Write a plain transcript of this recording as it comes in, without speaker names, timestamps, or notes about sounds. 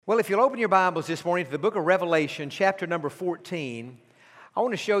Well, if you'll open your Bibles this morning to the book of Revelation, chapter number 14, I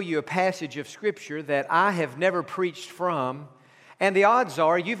want to show you a passage of Scripture that I have never preached from, and the odds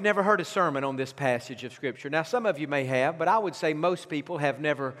are you've never heard a sermon on this passage of Scripture. Now, some of you may have, but I would say most people have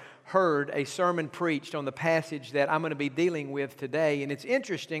never heard a sermon preached on the passage that I'm going to be dealing with today. And it's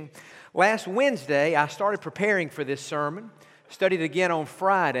interesting, last Wednesday I started preparing for this sermon, studied again on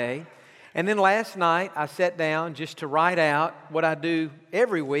Friday, and then last night, I sat down just to write out what I do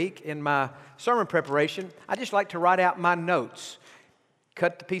every week in my sermon preparation. I just like to write out my notes,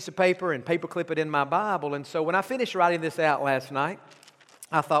 cut the piece of paper and paperclip it in my Bible. And so when I finished writing this out last night,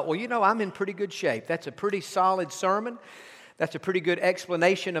 I thought, well, you know, I'm in pretty good shape. That's a pretty solid sermon. That's a pretty good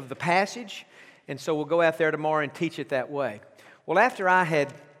explanation of the passage. And so we'll go out there tomorrow and teach it that way. Well, after I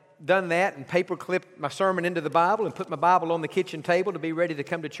had done that and paperclipped my sermon into the Bible and put my Bible on the kitchen table to be ready to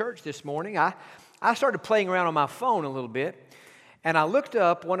come to church this morning, I started playing around on my phone a little bit, and I looked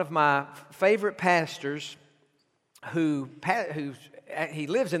up one of my favorite pastors he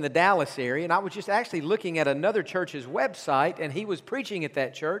lives in the Dallas area, and I was just actually looking at another church's website, and he was preaching at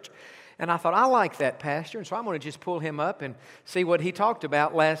that church, and I thought, I like that pastor, and so I'm going to just pull him up and see what he talked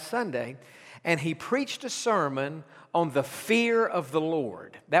about last Sunday. And he preached a sermon on the fear of the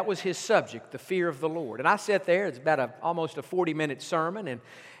Lord. That was his subject, the fear of the Lord. And I sat there, it's about almost a 40-minute sermon,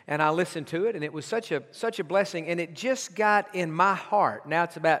 and I listened to it, and it was such a blessing, and it just got in my heart. Now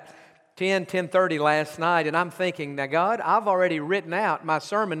it's about 10:30 last night, and I'm thinking, now God, I've already written out my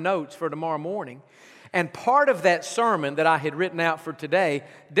sermon notes for tomorrow morning, and part of that sermon that I had written out for today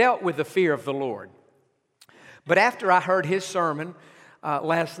dealt with the fear of the Lord. But after I heard his sermon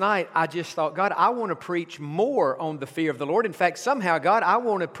last night, I just thought, God, I want to preach more on the fear of the Lord. In fact, somehow, God, I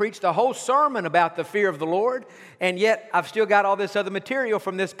want to preach the whole sermon about the fear of the Lord, and yet I've still got all this other material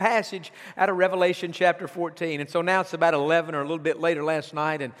from this passage out of Revelation chapter 14. And so now it's about 11 or a little bit later last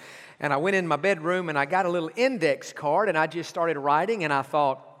night, and I went in my bedroom and I got a little index card and I just started writing, and I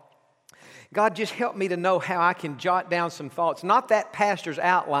thought, God, just help me to know how I can jot down some thoughts. Not that pastor's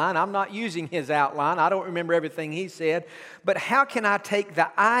outline. I'm not using his outline. I don't remember everything he said. But how can I take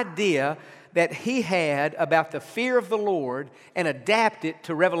the idea that he had about the fear of the Lord and adapt it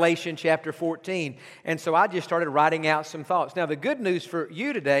to Revelation chapter 14? And so I just started writing out some thoughts. Now, the good news for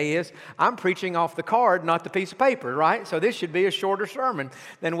you today is I'm preaching off the card, not the piece of paper, right? So this should be a shorter sermon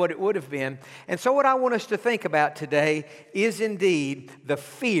than what it would have been. And so what I want us to think about today is indeed the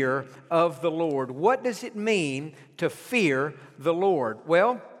fear of the Lord. What does it mean to fear the Lord?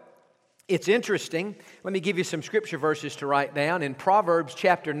 Well, it's interesting. Let me give you some scripture verses to write down. In Proverbs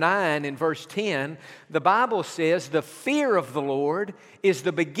chapter 9 and verse 10, the Bible says, the fear of the Lord is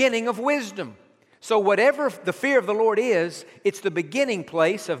the beginning of wisdom. So whatever the fear of the Lord is, it's the beginning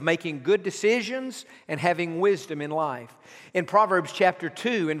place of making good decisions and having wisdom in life. In Proverbs chapter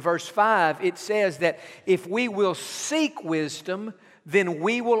 2 and verse 5, it says that if we will seek wisdom, then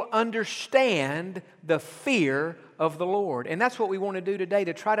we will understand the fear of the Lord. And that's what we want to do today,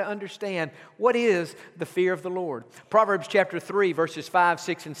 to try to understand what is the fear of the Lord. Proverbs chapter 3, verses 5,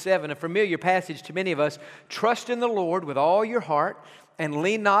 6, and 7, a familiar passage to many of us. Trust in the Lord with all your heart and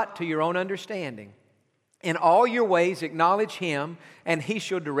lean not to your own understanding. In all your ways acknowledge Him, and He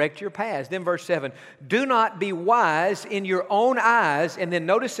shall direct your paths. Then verse 7, do not be wise in your own eyes. And then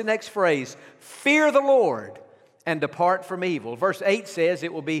notice the next phrase, fear the Lord and depart from evil. Verse 8 says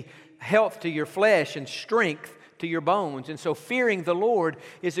it will be health to your flesh and strength to your bones. And so fearing the Lord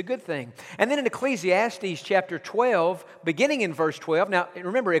is a good thing. And then in Ecclesiastes chapter 12, beginning in verse 12, now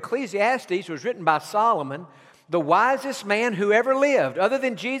remember, Ecclesiastes was written by Solomon, the wisest man who ever lived, other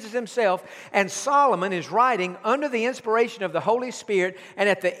than Jesus himself. And Solomon is writing under the inspiration of the Holy Spirit. And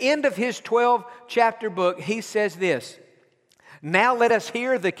at the end of his 12-chapter book, he says this, now let us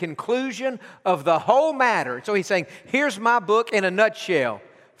hear the conclusion of the whole matter. So he's saying, here's my book in a nutshell.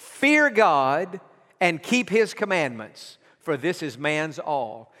 Fear God and keep His commandments, for this is man's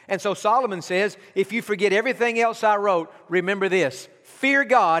all. And so Solomon says, if you forget everything else I wrote, remember this. Fear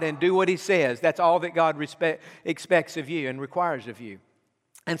God and do what He says. That's all that God expects of you and requires of you.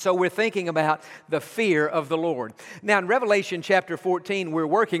 And so we're thinking about the fear of the Lord. Now in Revelation chapter 14, we're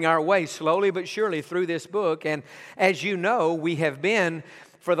working our way slowly but surely through this book. And as you know, we have been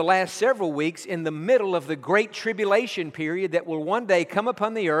for the last several weeks in the middle of the great tribulation period that will one day come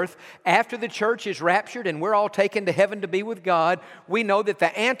upon the earth after the church is raptured and we're all taken to heaven to be with God. We know that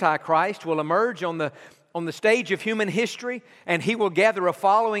the Antichrist will emerge on the stage of human history, and he will gather a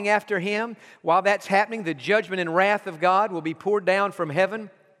following after him. While that's happening, the judgment and wrath of God will be poured down from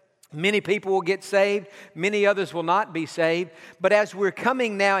heaven Many people will get saved. Many others will not be saved. But as we're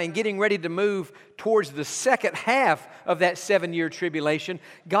coming now and getting ready to move towards the second half of that 7-year tribulation,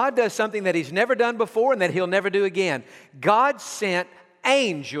 God does something that He's never done before and that He'll never do again. God sent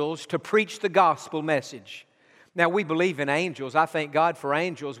angels to preach the gospel message. Now, we believe in angels. I thank God for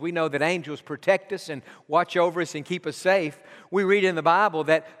angels. We know that angels protect us and watch over us and keep us safe. We read in the Bible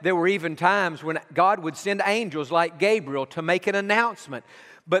that there were even times when God would send angels like Gabriel to make an announcement.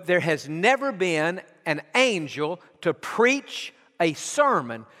 But there has never been an angel to preach a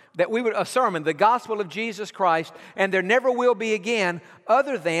sermon, the gospel of Jesus Christ, and there never will be again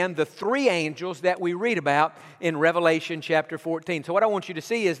other than the 3 angels that we read about in Revelation chapter 14. So what I want you to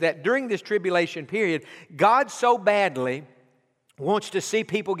see is that during this tribulation period, God so badly wants to see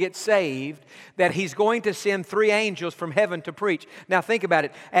people get saved that He's going to send 3 angels from heaven to preach. Now think about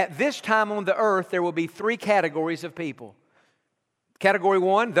it. At this time on the earth, there will be 3 categories of people. Category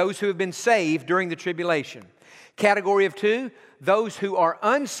 1, those who have been saved during the tribulation. Category of 2, those who are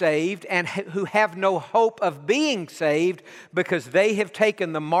unsaved and who have no hope of being saved because they have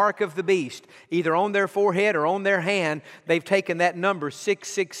taken the mark of the beast, either on their forehead or on their hand. They've taken that number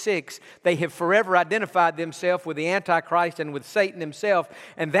 666. They have forever identified themselves with the Antichrist and with Satan himself,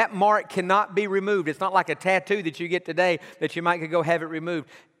 and that mark cannot be removed. It's not like a tattoo that you get today that you might go have it removed.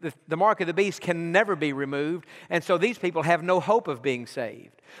 The mark of the beast can never be removed, and so these people have no hope of being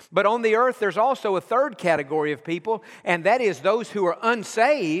saved. But on the earth, there's also a third category of people, and that is those who are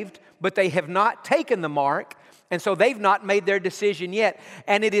unsaved, but they have not taken the mark, and so they've not made their decision yet.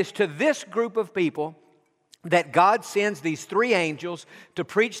 And it is to this group of people that God sends these 3 angels to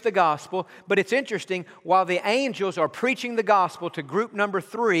preach the gospel. But it's interesting, while the angels are preaching the gospel to group number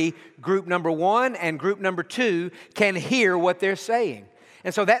 3, group number 1 and group number 2 can hear what they're saying.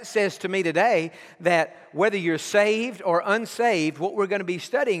 And so that says to me today that whether you're saved or unsaved, what we're going to be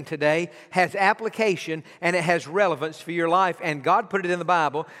studying today has application and it has relevance for your life. And God put it in the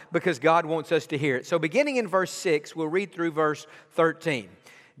Bible because God wants us to hear it. So beginning in verse 6, we'll read through verse 13.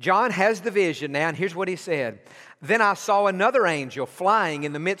 John has the vision now, and here's what he said. Then I saw another angel flying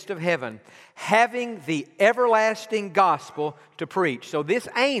in the midst of heaven, having the everlasting gospel to preach. So this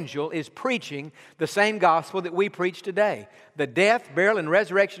angel is preaching the same gospel that we preach today. The death, burial, and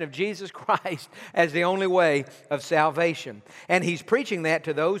resurrection of Jesus Christ as the only way of salvation. And he's preaching that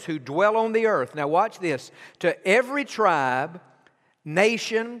to those who dwell on the earth. Now watch this. To every tribe,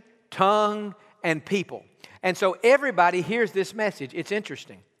 nation, tongue, and people. And so everybody hears this message. It's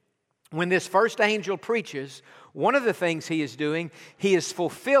interesting. When this first angel preaches, one of the things he is doing, he is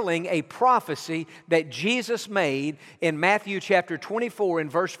fulfilling a prophecy that Jesus made in Matthew chapter 24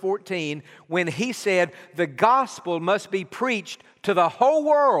 and verse 14 when he said, the gospel must be preached to the whole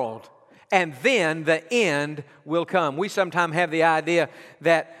world and then the end will come. We sometimes have the idea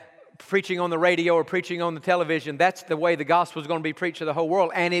that preaching on the radio or preaching on the television, that's the way the gospel is going to be preached to the whole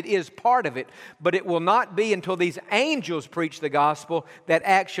world, and it is part of it. But it will not be until these angels preach the gospel that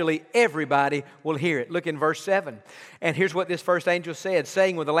actually everybody will hear it. Look in verse 7. And here's what this first angel said,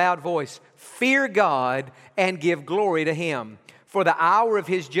 saying with a loud voice, fear God and give glory to Him. For the hour of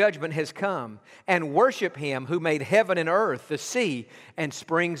His judgment has come, and worship Him who made heaven and earth, the sea, and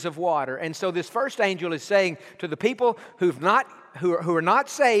springs of water. And so this first angel is saying to the people who are not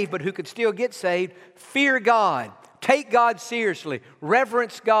saved, but who could still get saved, fear God. Take God seriously.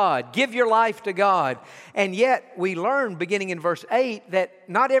 Reverence God. Give your life to God. And yet we learn beginning in verse 8 that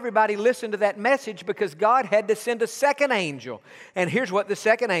not everybody listened to that message because God had to send a second angel. And here's what the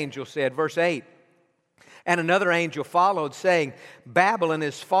second angel said, verse 8. And another angel followed, saying, Babylon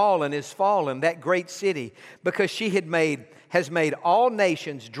is fallen, that great city, because she has made all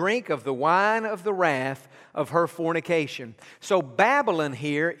nations drink of the wine of the wrath of her fornication. So Babylon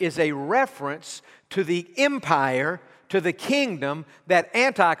here is a reference to the empire, to the kingdom that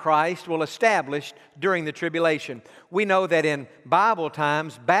Antichrist will establish during the tribulation. We know that in Bible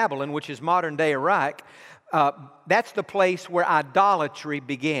times, Babylon, which is modern-day Iraq, that's the place where idolatry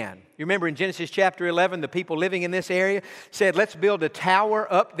began. You remember in Genesis chapter 11, the people living in this area said, let's build a tower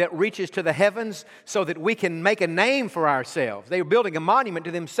up that reaches to the heavens so that we can make a name for ourselves. They were building a monument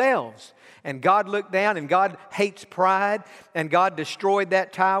to themselves. And God looked down, and God hates pride, and God destroyed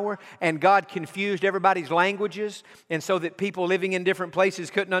that tower, and God confused everybody's languages, and so that people living in different places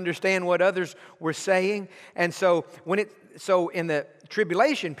couldn't understand what others were saying. And so in the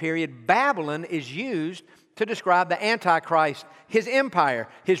tribulation period, Babylon is used to describe the Antichrist, his empire,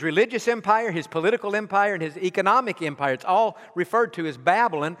 his religious empire, his political empire, and his economic empire. It's all referred to as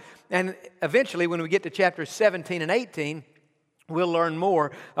Babylon. And eventually, when we get to chapters 17 and 18, we'll learn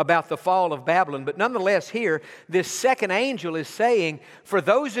more about the fall of Babylon. But nonetheless, here, this second angel is saying, for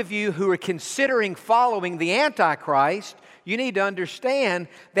those of you who are considering following the Antichrist, you need to understand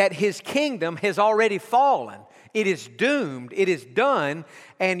that his kingdom has already fallen. It is doomed, it is done,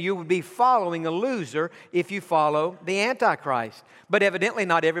 and you will be following a loser if you follow the Antichrist. But evidently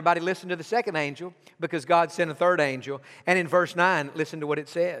not everybody listened to the second angel, because God sent a third angel. And in verse 9, listen to what it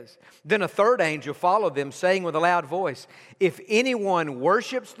says. Then a third angel followed them, saying with a loud voice, if anyone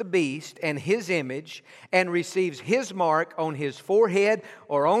worships the beast and his image, and receives his mark on his forehead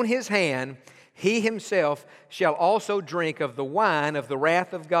or on his hand, he himself shall also drink of the wine of the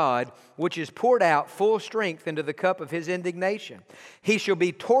wrath of God, which is poured out full strength into the cup of his indignation. He shall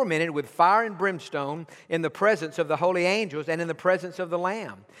be tormented with fire and brimstone in the presence of the holy angels and in the presence of the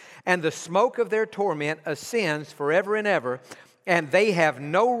Lamb. And the smoke of their torment ascends forever and ever, and they have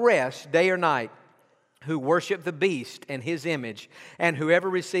no rest day or night, who worship the beast and his image, and whoever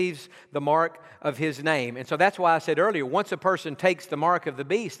receives the mark of his name. And so that's why I said earlier, once a person takes the mark of the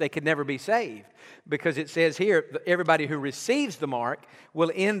beast, they could never be saved. Because it says here, everybody who receives the mark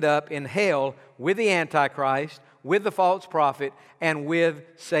will end up in hell with the Antichrist, with the false prophet, and with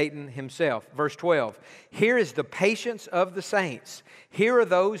Satan himself. Verse 12, here is the patience of the saints. Here are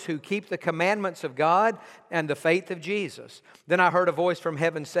those who keep the commandments of God and the faith of Jesus. Then I heard a voice from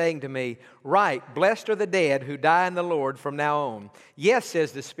heaven saying to me, write, blessed are the dead who die in the Lord from now on. Yes,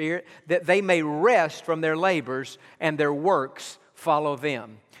 says the Spirit, that they may rest from their labors and their works follow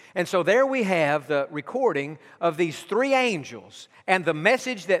them. And so there we have the recording of these three angels and the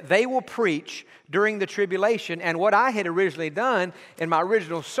message that they will preach during the tribulation. And what I had originally done in my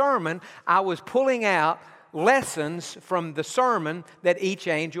original sermon, I was pulling out lessons from the sermon that each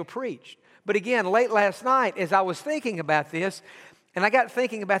angel preached. But again, late last night, as I was thinking about this, and I got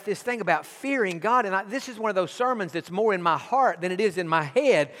thinking about this thing about fearing God, and this is one of those sermons that's more in my heart than it is in my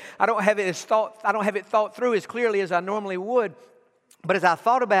head. I don't have it thought through as clearly as I normally would. But as I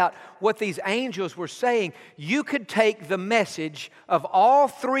thought about what these angels were saying, you could take the message of all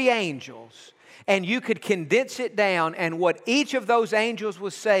three angels and you could condense it down, and what each of those angels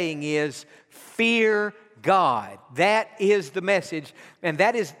was saying is, fear God. That is the message, and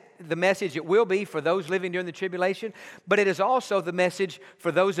that is the message it will be for those living during the tribulation, but it is also the message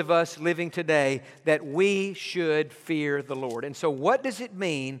for those of us living today that we should fear the Lord. And so what does it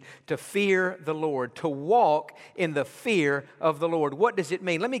mean to fear the Lord, to walk in the fear of the Lord? What does it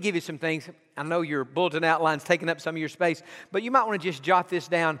mean? Let me give you some things. I know your bulletin outline's taking up some of your space, but you might want to just jot this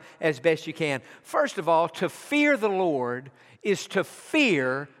down as best you can. First of all, to fear the Lord is to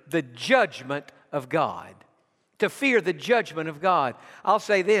fear the judgment of God. To fear the judgment of God. I'll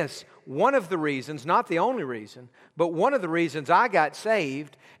say this, one of the reasons, not the only reason, but one of the reasons I got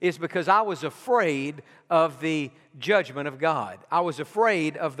saved is because I was afraid of the judgment of God. I was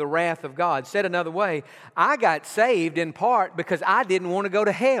afraid of the wrath of God. Said another way, I got saved in part because I didn't want to go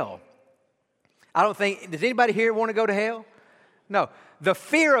to hell. Does anybody here want to go to hell? No. The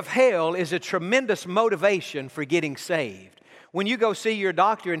fear of hell is a tremendous motivation for getting saved. When you go see your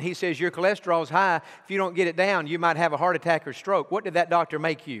doctor and he says your cholesterol's high, if you don't get it down, you might have a heart attack or stroke. What did that doctor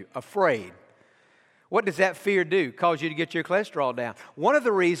make you? Afraid. What does that fear do? Cause you to get your cholesterol down. One of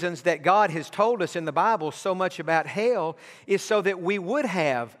the reasons that God has told us in the Bible so much about hell is so that we would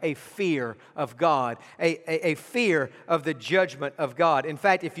have a fear of God, a fear of the judgment of God. In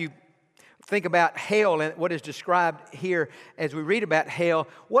fact, if you think about hell and what is described here as we read about hell,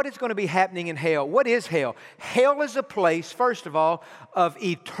 what is going to be happening in hell? What is hell? Hell is a place, first of all, of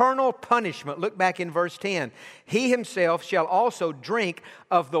eternal punishment. Look back in verse 10. He himself shall also drink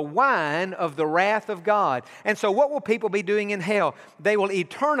of the wine of the wrath of God. And so what will people be doing in hell? They will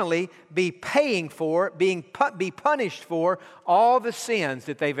eternally be paying for, be punished for all the sins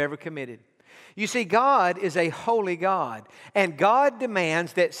that they've ever committed. You see, God is a holy God, and God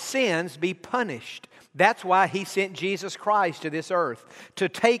demands that sins be punished. That's why He sent Jesus Christ to this earth, to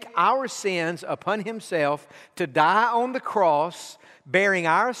take our sins upon Himself, to die on the cross, bearing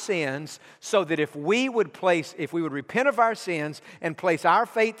our sins, so that if we would repent of our sins and place our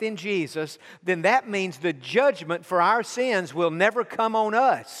faith in Jesus, then that means the judgment for our sins will never come on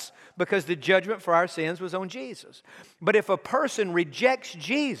us, because the judgment for our sins was on Jesus. But if a person rejects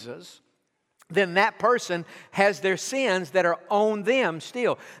Jesus, then that person has their sins that are on them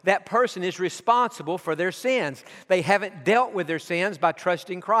still. That person is responsible for their sins. They haven't dealt with their sins by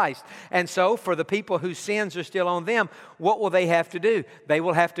trusting Christ. And so for the people whose sins are still on them, what will they have to do? They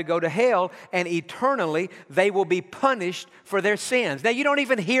will have to go to hell, and eternally they will be punished for their sins. Now, you don't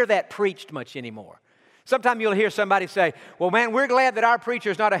even hear that preached much anymore. Sometimes you'll hear somebody say, well, man, we're glad that our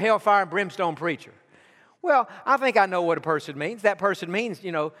preacher is not a hellfire and brimstone preacher. Well, I think I know what a person means. That person means,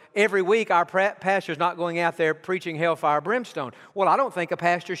 every week our pastor's not going out there preaching hellfire brimstone. Well, I don't think a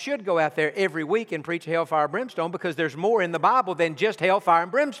pastor should go out there every week and preach hellfire brimstone, because there's more in the Bible than just hellfire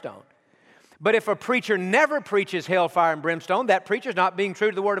and brimstone. But if a preacher never preaches hellfire and brimstone, that preacher's not being true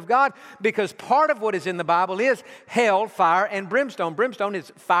to the Word of God, because part of what is in the Bible is hell, fire, and brimstone. Brimstone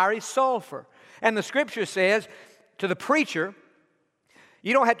is fiery sulfur. And the Scripture says to the preacher,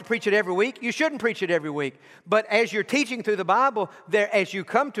 you don't have to preach it every week. You shouldn't preach it every week. But as you're teaching through the Bible, as you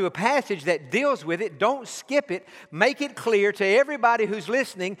come to a passage that deals with it, don't skip it. Make it clear to everybody who's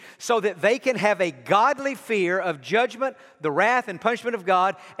listening so that they can have a godly fear of judgment, the wrath and punishment of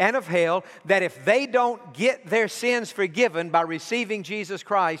God and of hell, that if they don't get their sins forgiven by receiving Jesus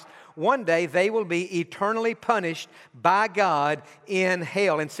Christ, one day they will be eternally punished by God in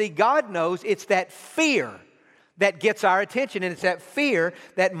hell. And see, God knows it's that fear that gets our attention, and it's that fear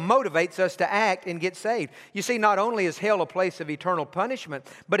that motivates us to act and get saved. You see, not only is hell a place of eternal punishment,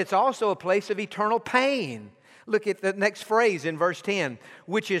 but it's also a place of eternal pain. Look at the next phrase in verse 10,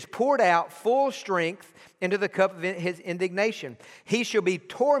 which is poured out full strength into the cup of his indignation. He shall be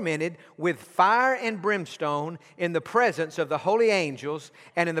tormented with fire and brimstone in the presence of the holy angels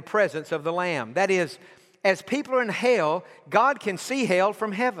and in the presence of the Lamb. That is, as people are in hell, God can see hell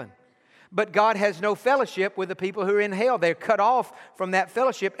from heaven. But God has no fellowship with the people who are in hell. They're cut off from that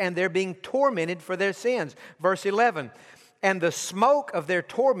fellowship, and they're being tormented for their sins. Verse 11, and the smoke of their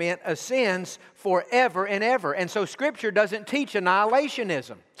torment ascends forever and ever. And so Scripture doesn't teach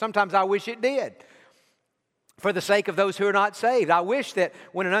annihilationism. Sometimes I wish it did, for the sake of those who are not saved. I wish that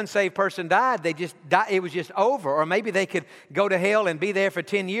when an unsaved person died, it was just over. Or maybe they could go to hell and be there for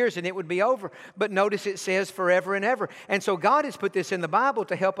 10 years and it would be over. But notice it says forever and ever. And so God has put this in the Bible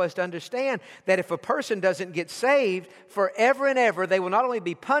to help us to understand that if a person doesn't get saved, forever and ever, they will not only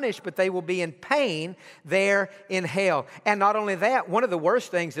be punished, but they will be in pain there in hell. And not only that, one of the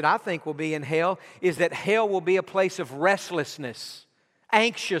worst things that I think will be in hell is that hell will be a place of restlessness,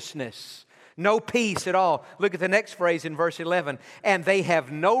 anxiousness, no peace at all. Look at the next phrase in verse 11. And they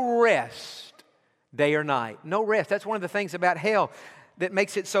have no rest day or night. No rest. That's one of the things about hell that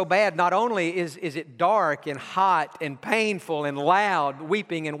makes it so bad. Not only is it dark and hot and painful and loud,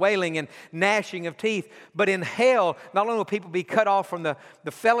 weeping and wailing and gnashing of teeth, but in hell, not only will people be cut off from the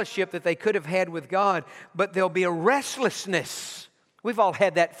fellowship that they could have had with God, but there'll be a restlessness. We've all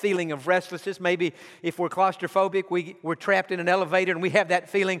had that feeling of restlessness. Maybe if we're claustrophobic, we're trapped in an elevator and we have that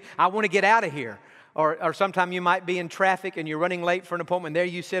feeling, I want to get out of here. Or sometime you might be in traffic and you're running late for an appointment. There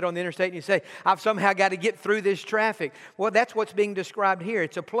you sit on the interstate and you say, I've somehow got to get through this traffic. Well, that's what's being described here.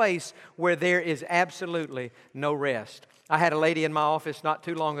 It's a place where there is absolutely no rest. I had a lady in my office not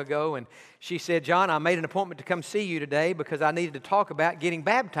too long ago, and she said, John, I made an appointment to come see you today because I needed to talk about getting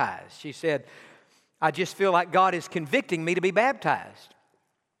baptized. She said, I just feel like God is convicting me to be baptized.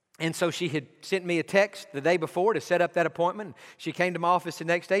 And so she had sent me a text the day before to set up that appointment. She came to my office the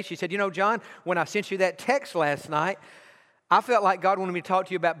next day. She said, John, when I sent you that text last night, I felt like God wanted me to talk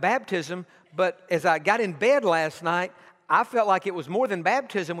to you about baptism. But as I got in bed last night, I felt like it was more than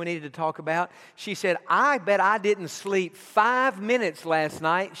baptism we needed to talk about. She said, I bet I didn't sleep 5 minutes last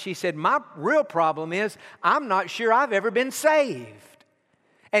night. She said, my real problem is I'm not sure I've ever been saved.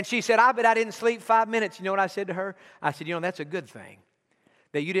 And she said, I bet I didn't sleep 5 minutes. You know what I said to her? I said, that's a good thing.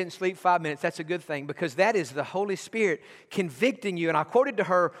 That you didn't sleep 5 minutes, that's a good thing, because that is the Holy Spirit convicting you. And I quoted to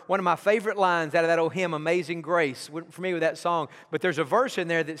her one of my favorite lines out of that old hymn, Amazing Grace. We're familiar with that song. But there's a verse in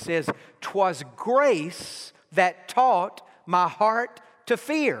there that says, 'twas grace that taught my heart to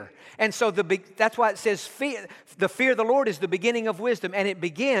fear. And so that's why it says the fear of the Lord is the beginning of wisdom. And it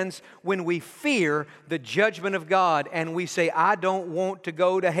begins when we fear the judgment of God. And we say, I don't want to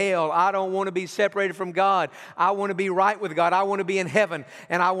go to hell. I don't want to be separated from God. I want to be right with God. I want to be in heaven.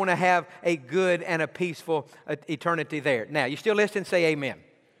 And I want to have a good and a peaceful eternity there. Now, you still listening? Say amen.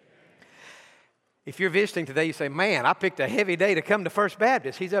 If you're visiting today, you say, man, I picked a heavy day to come to First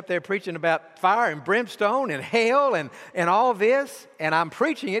Baptist. He's up there preaching about fire and brimstone and hell and all this. And I'm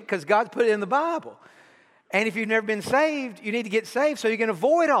preaching it because God's put it in the Bible. And if you've never been saved, you need to get saved so you can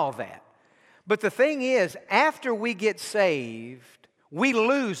avoid all that. But the thing is, after we get saved, we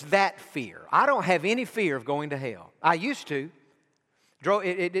lose that fear. I don't have any fear of going to hell. I used to.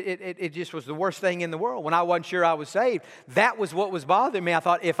 It just was the worst thing in the world. When I wasn't sure I was saved, that was what was bothering me. I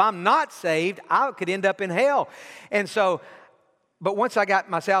thought, if I'm not saved, I could end up in hell. And so But once I got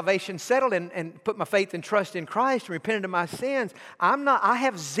my salvation settled and put my faith and trust in Christ and repented of my sins, I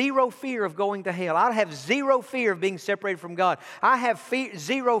have zero fear of going to hell. I have zero fear of being separated from God. I have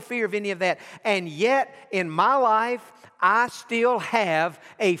zero fear of any of that. And yet, in my life, I still have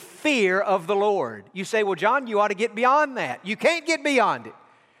a fear of the Lord. You say, well, John, you ought to get beyond that. You can't get beyond it.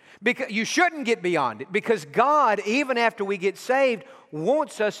 Because you shouldn't get beyond it. Because God, even after we get saved,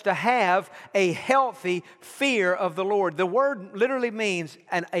 wants us to have a healthy fear of the Lord. The word literally means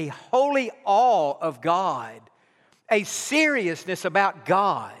a holy awe of God, a seriousness about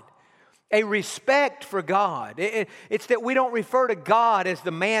God, a respect for God. It's that we don't refer to God as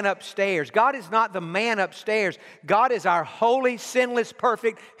the man upstairs. God is not the man upstairs. God is our holy, sinless,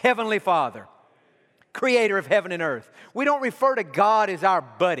 perfect Heavenly Father, Creator of heaven and earth. We don't refer to God as our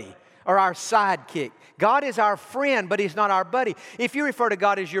buddy or our sidekick. God is our friend, but He's not our buddy. If you refer to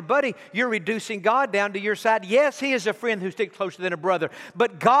God as your buddy, you're reducing God down to your side. Yes, He is a friend who sticks closer than a brother,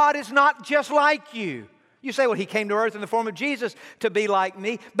 but God is not just like you. You say, well, He came to earth in the form of Jesus to be like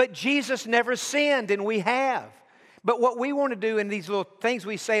me, but Jesus never sinned, and we have. But what we want to do in these little things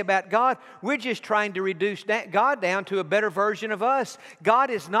we say about God, we're just trying to reduce God down to a better version of us. God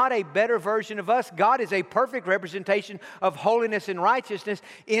is not a better version of us. God is a perfect representation of holiness and righteousness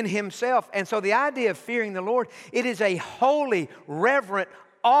in Himself. And so the idea of fearing the Lord, it is a holy, reverent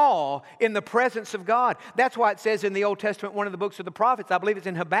awe in the presence of God. That's why it says in the Old Testament, one of the books of the prophets, I believe it's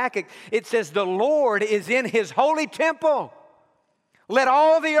in Habakkuk, it says, the Lord is in His holy temple. Let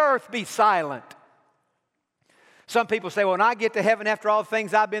all the earth be silent. Some people say, well, when I get to heaven after all the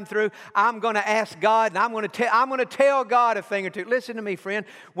things I've been through, I'm going to ask God and I'm going to tell God a thing or two. Listen to me, friend.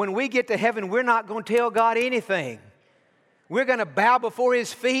 When we get to heaven, we're not going to tell God anything. We're going to bow before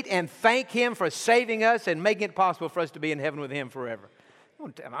His feet and thank Him for saving us and making it possible for us to be in heaven with Him forever.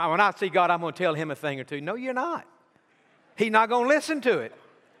 When I see God, I'm going to tell Him a thing or two. No, you're not. He's not going to listen to it.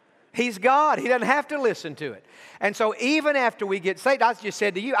 He's God. He doesn't have to listen to it. And so even after we get saved, I just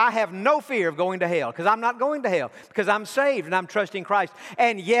said to you, I have no fear of going to hell because I'm not going to hell because I'm saved and I'm trusting Christ.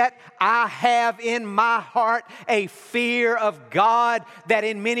 And yet I have in my heart a fear of God that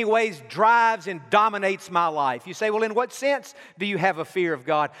in many ways drives and dominates my life. You say, well, in what sense do you have a fear of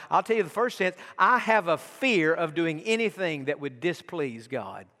God? I'll tell you the first sense. I have a fear of doing anything that would displease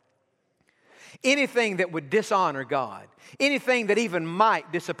God. Anything that would dishonor God. Anything that even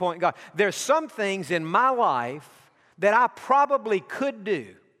might disappoint God. There's some things in my life that I probably could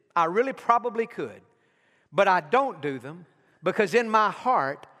do. I really probably could. But I don't do them because in my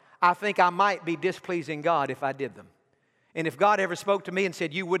heart, I think I might be displeasing God if I did them. And if God ever spoke to me and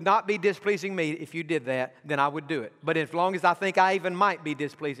said, you would not be displeasing me if you did that, then I would do it. But as long as I think I even might be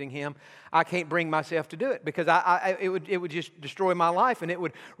displeasing Him, I can't bring myself to do it because it would just destroy my life and it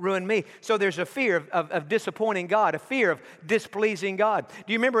would ruin me. So there's a fear of disappointing God, a fear of displeasing God.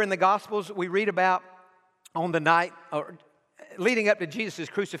 Do you remember in the Gospels we read about on the night leading up to Jesus'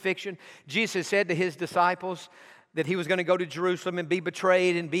 crucifixion, Jesus said to His disciples that He was going to go to Jerusalem and be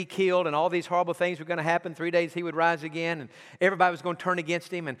betrayed and be killed and all these horrible things were going to happen. 3 days He would rise again and everybody was going to turn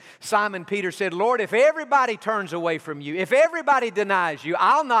against Him. And Simon Peter said, Lord, if everybody turns away from You, if everybody denies You,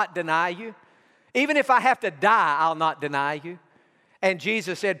 I'll not deny You. Even if I have to die, I'll not deny You. And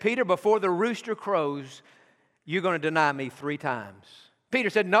Jesus said, Peter, before the rooster crows, you're going to deny Me 3 times. Peter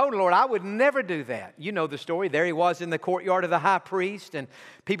said, no, Lord, I would never do that. You know the story. There he was in the courtyard of the high priest, and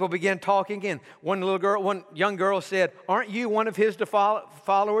people began talking. And one young girl said, aren't you one of His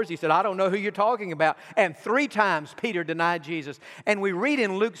followers? He said, I don't know who you're talking about. And 3 times Peter denied Jesus. And we read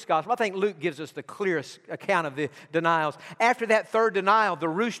in Luke's gospel, I think Luke gives us the clearest account of the denials. After that 3rd denial, the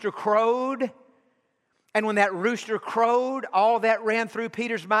rooster crowed. And when that rooster crowed, all that ran through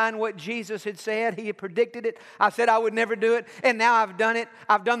Peter's mind what Jesus had said. He had predicted it. I said I would never do it, and now I've done it.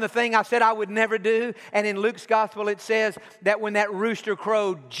 I've done the thing I said I would never do. And in Luke's gospel it says that when that rooster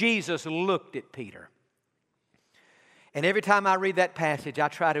crowed, Jesus looked at Peter. And every time I read that passage, I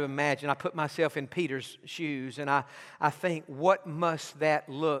try to imagine, I put myself in Peter's shoes, and I think, what must that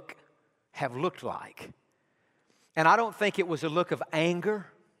look have looked like? And I don't think it was a look of anger.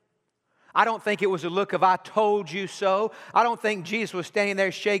 I don't think it was a look of, I told you so. I don't think Jesus was standing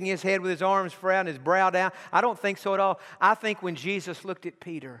there shaking His head with His arms around, His brow down. I don't think so at all. I think when Jesus looked at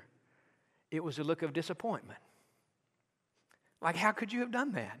Peter, it was a look of disappointment. Like, how could you have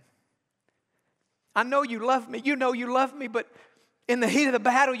done that? I know you love me. You know you love me, but in the heat of the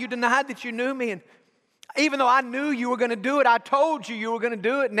battle, you denied that you knew me. And even though I knew you were going to do it, I told you were going to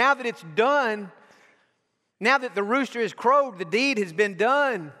do it. Now that it's done, now that the rooster has crowed, the deed has been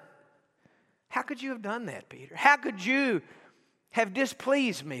done. How could you have done that, Peter? How could you have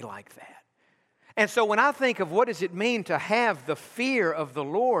displeased me like that? And so when I think of what does it mean to have the fear of the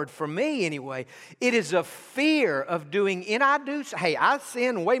Lord, for me anyway, it is a fear of doing, I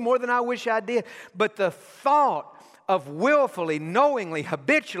sin way more than I wish I did, but the thought of willfully, knowingly,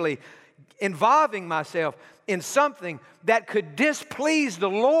 habitually involving myself in something that could displease the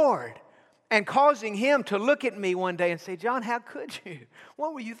Lord and causing Him to look at me one day and say, John, how could you?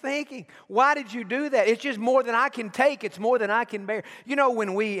 What were you thinking? Why did you do that? It's just more than I can take. It's more than I can bear. You know,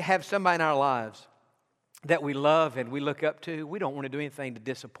 when we have somebody in our lives that we love and we look up to, we don't want to do anything to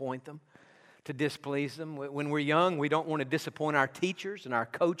disappoint them, to displease them. When we're young, we don't want to disappoint our teachers and our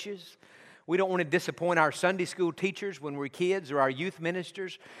coaches. We don't want to disappoint our Sunday school teachers when we're kids, or our youth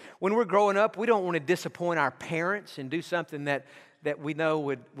ministers. When we're growing up, we don't want to disappoint our parents and do something that we know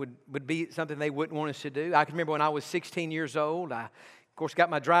would be something they wouldn't want us to do. I can remember when I was 16 years old, I, of course, got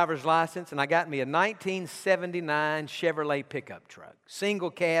my driver's license, and I got me a 1979 Chevrolet pickup truck. Single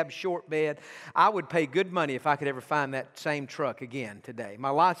cab, short bed. I would pay good money if I could ever find that same truck again today.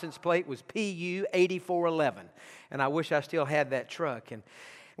 My license plate was PU 8411, and I wish I still had that truck. And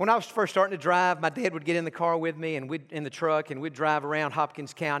when I was first starting to drive, my dad would get in the car with me and in the truck, and we'd drive around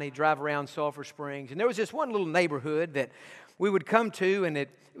Hopkins County, drive around Sulphur Springs. And there was this one little neighborhood that we would come to, and it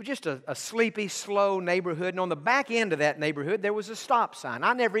was just a sleepy, slow neighborhood. And on the back end of that neighborhood, there was a stop sign.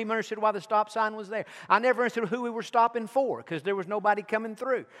 I never even understood why the stop sign was there. I never understood who we were stopping for, because there was nobody coming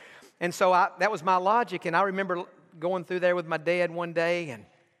through. And so that was my logic. And I remember going through there with my dad one day,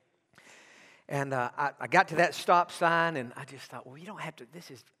 and I got to that stop sign, and I just thought, well, you don't have to,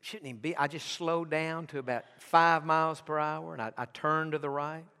 shouldn't even be. I just slowed down to about 5 miles per hour, and I turned to the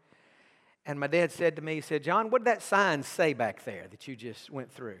right. And my dad said to me, he said, John, what did that sign say back there that you just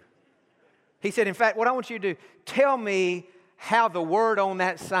went through? He said, in fact, what I want you to do, tell me how the word on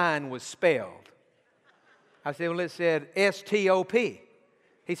that sign was spelled. I said, well, it said S-T-O-P.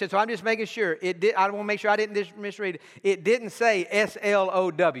 He said, so I'm just making sure. I want to make sure I didn't misread it. It didn't say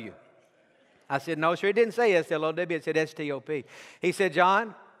S-L-O-W. I said, no, sir, it didn't say S-L-O-W. It said S-T-O-P. He said,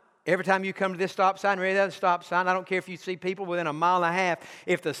 John, every time you come to this stop sign or any other stop sign, I don't care if you see people within a mile and a half,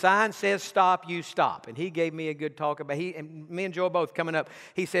 if the sign says stop, you stop. And he gave me a good talk about it. And me and Joe both coming up.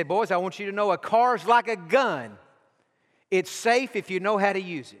 He said, boys, I want you to know a car's like a gun. It's safe if you know how to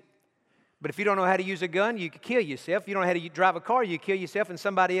use it. But if you don't know how to use a gun, you could kill yourself. If you don't know how to drive a car, you kill yourself and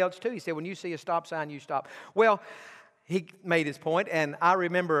somebody else too. He said, when you see a stop sign, you stop. Well, he made his point, and I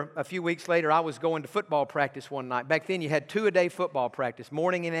remember a few weeks later, I was going to football practice one night. Back then, you had 2-a-day football practice,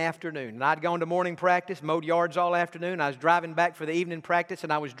 morning and afternoon. And I'd gone to morning practice, mowed yards all afternoon. I was driving back for the evening practice,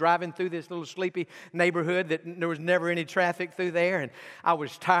 and I was driving through this little sleepy neighborhood that there was never any traffic through there. And I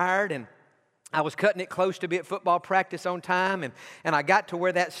was tired, and I was cutting it close to be at football practice on time. And I got to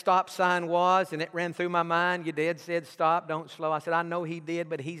where that stop sign was, and it ran through my mind. Your dad said, stop, don't slow. I said, I know he did,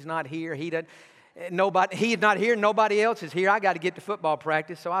 but he's not here. He is not here, nobody else is here. I got to get to football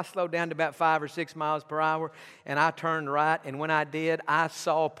practice. So I slowed down to about 5 or 6 miles per hour, and I turned right. And when I did, I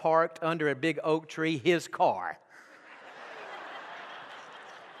saw parked under a big oak tree his car.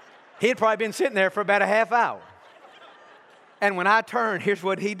 He had probably been sitting there for about a half hour. And when I turned, here's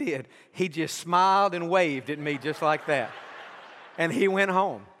what he did. He just smiled and waved at me just like that. And he went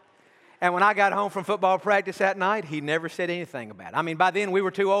home. And when I got home from football practice that night, he never said anything about it. I mean, by then we were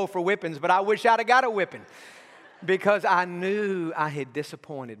too old for whippings, but I wish I'd have got a whipping because I knew I had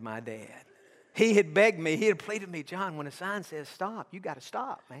disappointed my dad. He had begged me, he had pleaded with me, John, when a sign says stop, you got to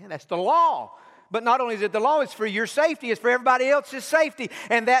stop, man. That's the law. But not only is it the law, it's for your safety, it's for everybody else's safety.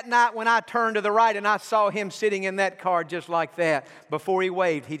 And that night when I turned to the right and I saw him sitting in that car just like that, before he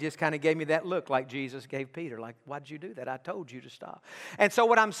waved, he just kind of gave me that look like Jesus gave Peter, like, why'd you do that? I told you to stop. And so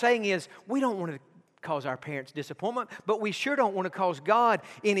what I'm saying is, we don't want to cause our parents disappointment, but we sure don't want to cause God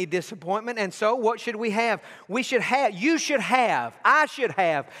any disappointment. And so what should we have? I should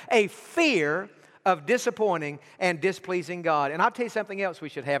have a fear of disappointing and displeasing God. And I'll tell you something else we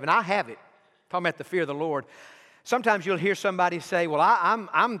should have, and I have it. Talking about the fear of the Lord. Sometimes you'll hear somebody say, well,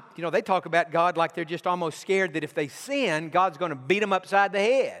 they talk about God like they're just almost scared that if they sin, God's going to beat them upside the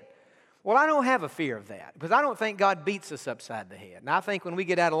head. Well, I don't have a fear of that because I don't think God beats us upside the head. And I think when we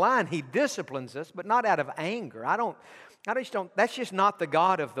get out of line, He disciplines us, but not out of anger. That's just not the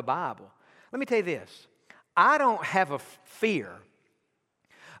God of the Bible. Let me tell you this. I don't have a fear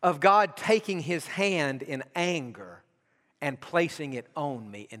of God taking His hand in anger and placing it on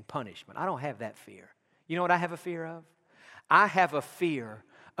me in punishment. I don't have that fear. You know what I have a fear of? I have a fear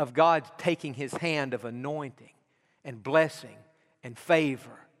of God taking His hand of anointing and blessing and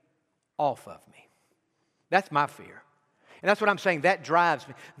favor off of me. That's my fear. And that's what I'm saying. That drives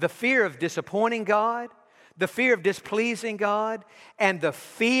me. The fear of disappointing God, the fear of displeasing God, and the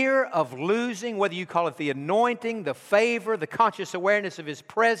fear of losing, whether you call it the anointing, the favor, the conscious awareness of His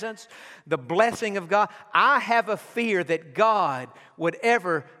presence, the blessing of God. I have a fear that God would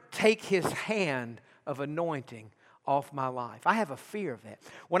ever take His hand of anointing off my life. I have a fear of that.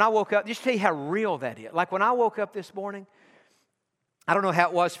 When I woke up, just tell you how real that is. Like when I woke up this morning, I don't know how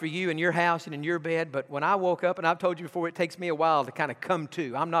it was for you in your house and in your bed, but when I woke up, and I've told you before, it takes me a while to kind of come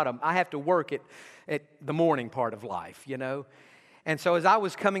to. I have to work at the morning part of life, you know. And so as I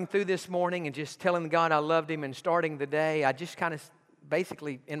was coming through this morning and just telling God I loved Him and starting the day, I just kind of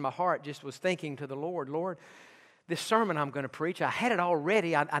basically in my heart just was thinking to the Lord, Lord, this sermon I'm going to preach, I had it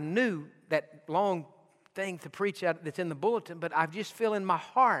already. I knew that long thing to preach out that's in the bulletin, but I just feel in my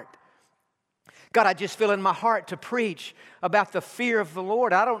heart, God, I just feel in my heart to preach about the fear of the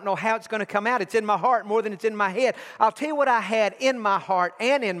Lord. I don't know how it's going to come out. It's in my heart more than it's in my head. I'll tell you what I had in my heart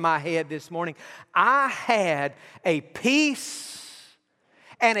and in my head this morning. I had a peace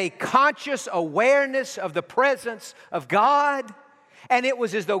and a conscious awareness of the presence of God. And it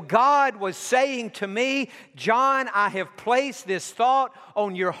was as though God was saying to me, John, I have placed this thought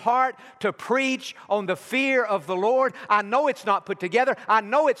on your heart to preach on the fear of the Lord. I know it's not put together. I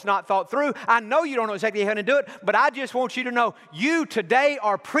know it's not thought through. I know you don't know exactly how to do it. But I just want you to know, you today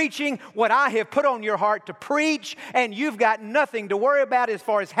are preaching what I have put on your heart to preach. And you've got nothing to worry about as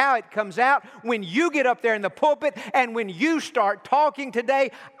far as how it comes out. When you get up there in the pulpit and when you start talking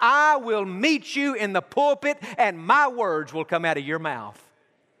today, I will meet you in the pulpit and my words will come out of your mouth.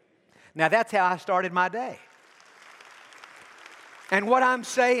 Now that's how I started my day. And what I'm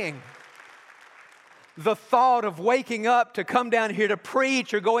saying, the thought of waking up to come down here to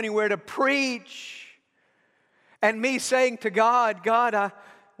preach or go anywhere to preach, and me saying to God, God,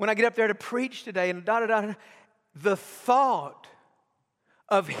 when I get up there to preach today, and the thought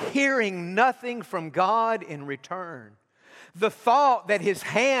of hearing nothing from God in return, the thought that His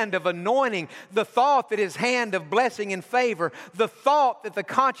hand of anointing, the thought that His hand of blessing and favor, the thought that the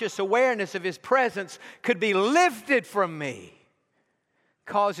conscious awareness of His presence could be lifted from me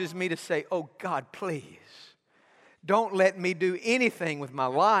causes me to say, oh God, please, don't let me do anything with my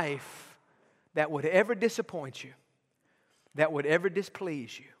life that would ever disappoint you, that would ever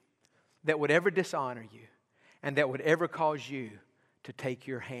displease you, that would ever dishonor you, and that would ever cause you to take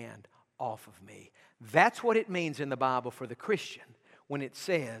your hand off of me. That's what it means in the Bible for the Christian when it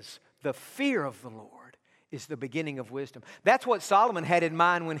says the fear of the Lord is the beginning of wisdom. That's what Solomon had in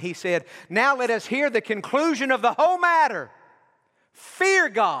mind when he said, now let us hear the conclusion of the whole matter. Fear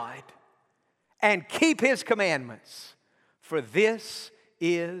God and keep His commandments, for this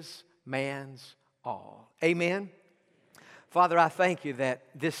is man's all. Amen? Father, I thank You that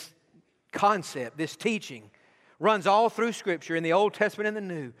this concept, this teaching, runs all through Scripture in the Old Testament and the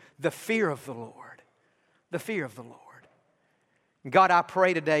New, the fear of the Lord. The fear of the Lord. God, I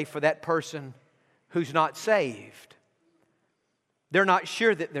pray today for that person who's not saved. They're not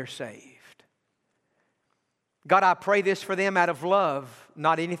sure that they're saved. God, I pray this for them out of love,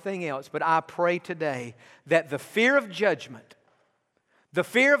 not anything else. But I pray today that the fear of judgment, the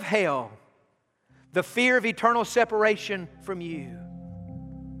fear of hell, the fear of eternal separation from You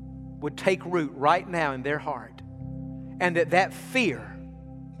would take root right now in their heart. And that fear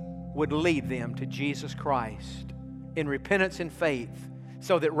would lead them to Jesus Christ in repentance and faith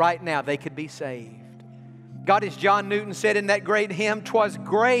so that right now they could be saved. God, as John Newton said in that great hymn, "'Twas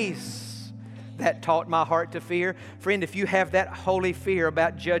grace that taught my heart to fear." Friend, if you have that holy fear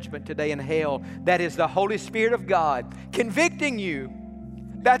about judgment today in hell, that is the Holy Spirit of God convicting you.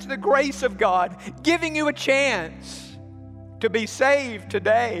 That's the grace of God giving you a chance to be saved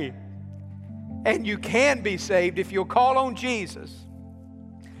today. And you can be saved if you'll call on Jesus.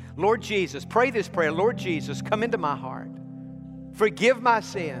 Lord Jesus, pray this prayer. Lord Jesus, come into my heart. Forgive my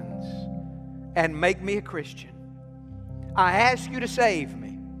sins and make me a Christian. I ask You to save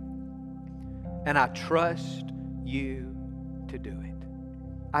me. And I trust You to do it.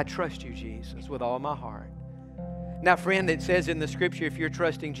 I trust You, Jesus, with all my heart. Now, friend, it says in the Scripture, if you're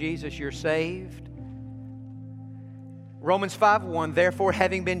trusting Jesus, you're saved. Romans 5:1, therefore,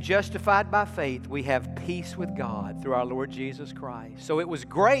 having been justified by faith, we have peace with God through our Lord Jesus Christ. So it was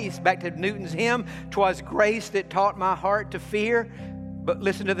grace, back to Newton's hymn, "'Twas grace that taught my heart to fear." But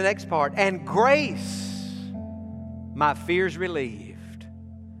listen to the next part. "And grace my fears relieved."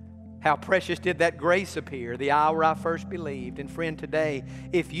 How precious did that grace appear the hour I first believed. And friend, today,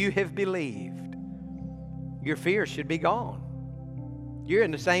 if you have believed, your fears should be gone. You're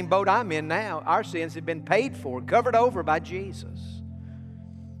in the same boat I'm in now. Our sins have been paid for, covered over by Jesus.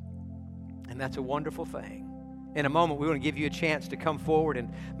 And that's a wonderful thing. In a moment, we want to give you a chance to come forward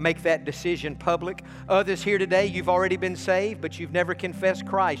and make that decision public. Others here today, you've already been saved, but you've never confessed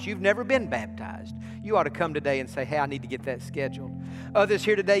Christ. You've never been baptized. You ought to come today and say, hey, I need to get that scheduled. Others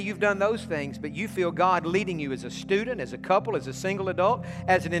here today, you've done those things, but you feel God leading you as a student, as a couple, as a single adult,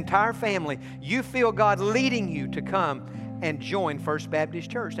 as an entire family. You feel God leading you to come and join First Baptist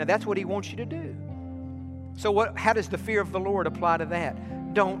Church. Now, that's what He wants you to do. So how does the fear of the Lord apply to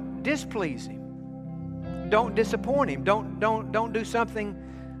that? Don't displease Him. Don't disappoint Him. Don't do something,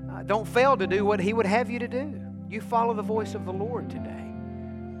 don't fail to do what He would have you to do. You follow the voice of the Lord today.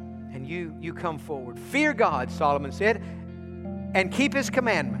 And you come forward. Fear God, Solomon said, and keep His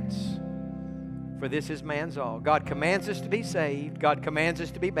commandments. For this is man's all. God commands us to be saved. God commands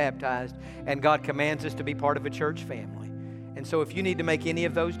us to be baptized. And God commands us to be part of a church family. And so if you need to make any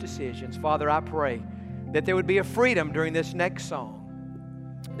of those decisions, Father, I pray that there would be a freedom during this next song.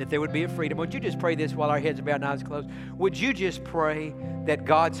 That there would be a freedom. Would you just pray this while our heads are bowed and eyes closed? Would you just pray that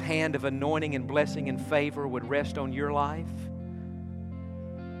God's hand of anointing and blessing and favor would rest on your life?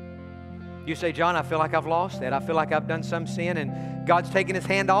 You say, John, I feel like I've lost that. I feel like I've done some sin and God's taken His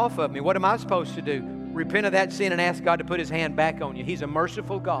hand off of me. What am I supposed to do? Repent of that sin and ask God to put His hand back on you. He's a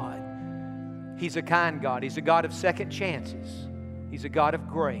merciful God. He's a kind God. He's a God of second chances. He's a God of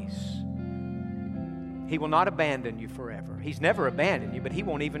grace. He will not abandon you forever. He's never abandoned you, but He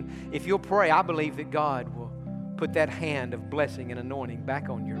won't even, if you'll pray, I believe that God will put that hand of blessing and anointing back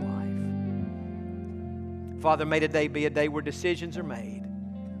on your life. Father, may today be a day where decisions are made.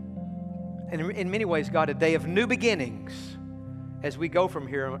 And in many ways, God, a day of new beginnings as we go from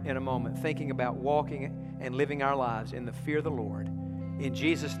here in a moment, thinking about walking and living our lives in the fear of the Lord. In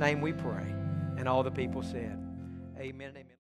Jesus' name we pray. And all the people said, amen and amen.